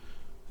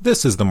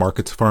This is the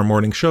Markets Farm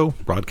Morning Show,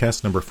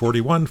 broadcast number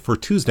 41 for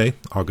Tuesday,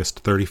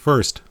 August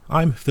 31st.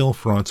 I'm Phil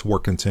Franz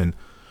Workington.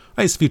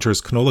 ICE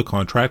futures canola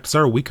contracts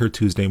are weaker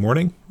Tuesday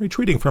morning,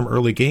 retreating from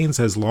early gains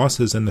as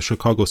losses in the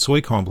Chicago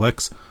soy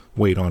complex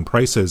weighed on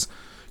prices.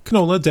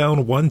 Canola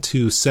down $1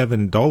 to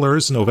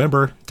 $7,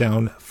 November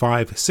down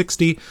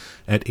 $5.60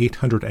 at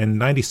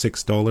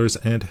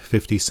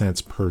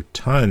 $896.50 per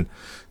ton.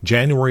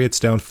 January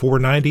it's down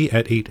 $4.90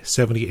 at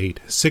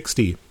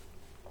 $878.60.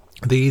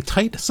 The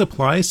tight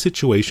supply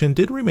situation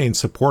did remain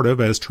supportive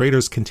as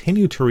traders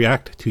continued to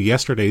react to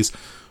yesterday's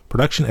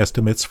production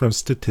estimates from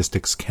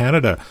Statistics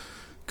Canada.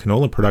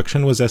 Canola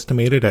production was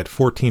estimated at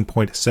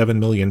 14.7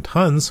 million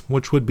tons,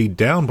 which would be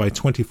down by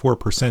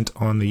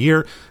 24% on the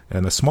year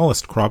and the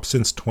smallest crop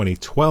since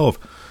 2012.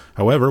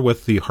 However,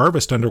 with the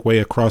harvest underway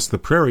across the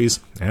prairies,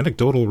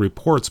 anecdotal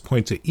reports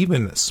point to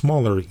even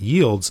smaller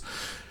yields.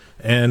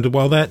 And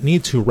while that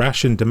need to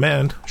ration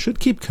demand should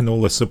keep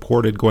canola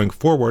supported going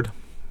forward,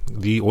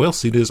 the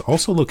oilseed is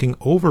also looking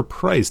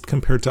overpriced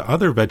compared to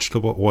other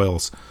vegetable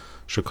oils.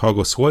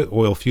 Chicago soy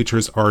oil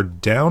futures are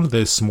down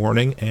this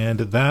morning, and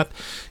that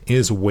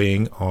is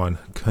weighing on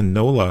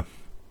canola.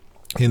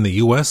 In the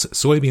U.S.,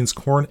 soybeans,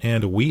 corn,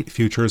 and wheat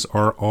futures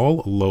are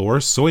all lower.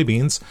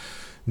 Soybeans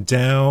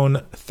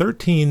down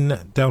 14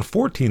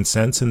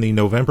 cents in the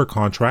November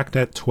contract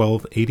at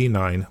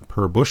 $12.89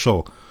 per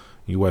bushel.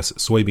 U.S.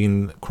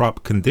 soybean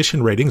crop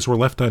condition ratings were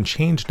left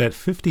unchanged at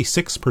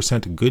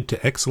 56% good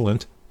to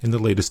excellent in the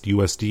latest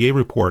USDA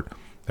report.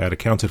 That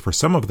accounted for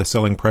some of the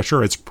selling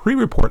pressure as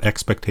pre-report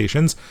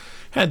expectations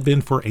had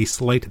been for a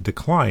slight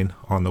decline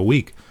on the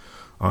week.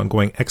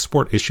 Ongoing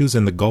export issues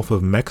in the Gulf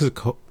of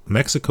Mexico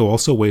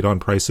also weighed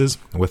on prices,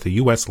 with the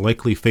U.S.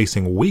 likely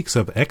facing weeks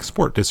of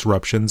export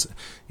disruptions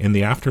in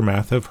the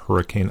aftermath of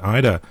Hurricane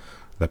Ida.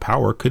 The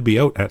power could be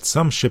out at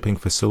some shipping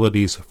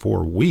facilities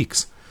for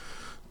weeks.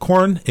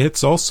 Corn,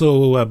 it's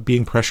also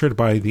being pressured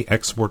by the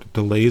export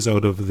delays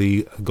out of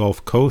the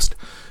Gulf Coast.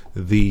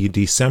 The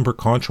December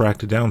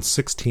contract down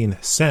 16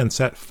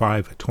 cents at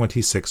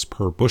 $5.26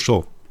 per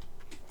bushel.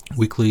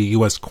 Weekly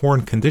U.S.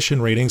 corn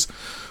condition ratings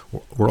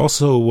were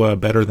also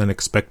better than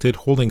expected,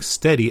 holding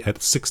steady at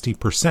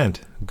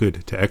 60%,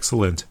 good to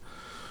excellent.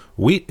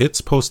 Wheat,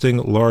 it's posting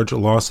large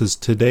losses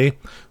today,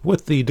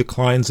 with the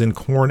declines in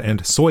corn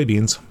and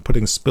soybeans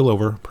putting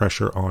spillover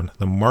pressure on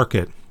the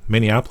market.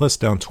 Minneapolis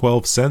down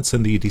 12 cents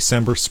in the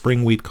December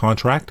spring wheat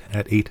contract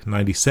at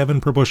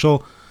 $8.97 per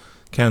bushel.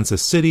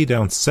 Kansas City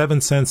down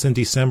 7 cents in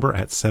December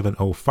at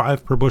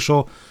 $7.05 per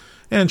bushel,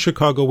 and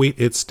Chicago wheat,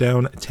 it's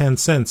down 10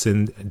 cents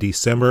in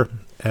December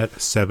at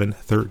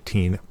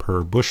 $7.13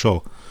 per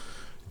bushel.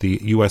 The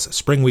U.S.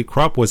 spring wheat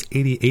crop was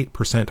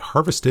 88%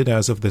 harvested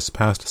as of this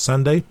past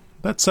Sunday.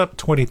 That's up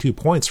 22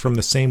 points from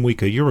the same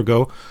week a year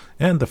ago,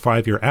 and the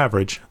 5-year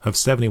average of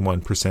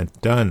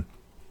 71% done.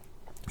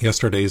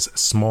 Yesterday's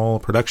small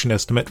production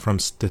estimate from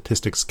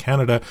Statistics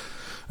Canada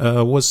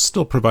was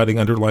still providing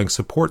underlying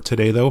support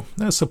today, though,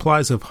 as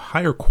supplies of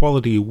higher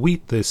quality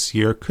wheat this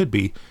year could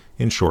be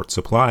in short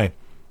supply.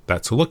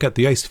 That's a look at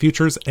the ICE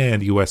futures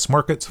and U.S.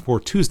 markets for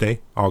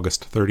Tuesday,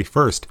 August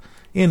 31st.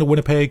 In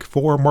Winnipeg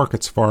for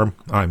Markets Farm,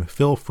 I'm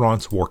Phil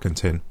Franz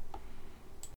Workington.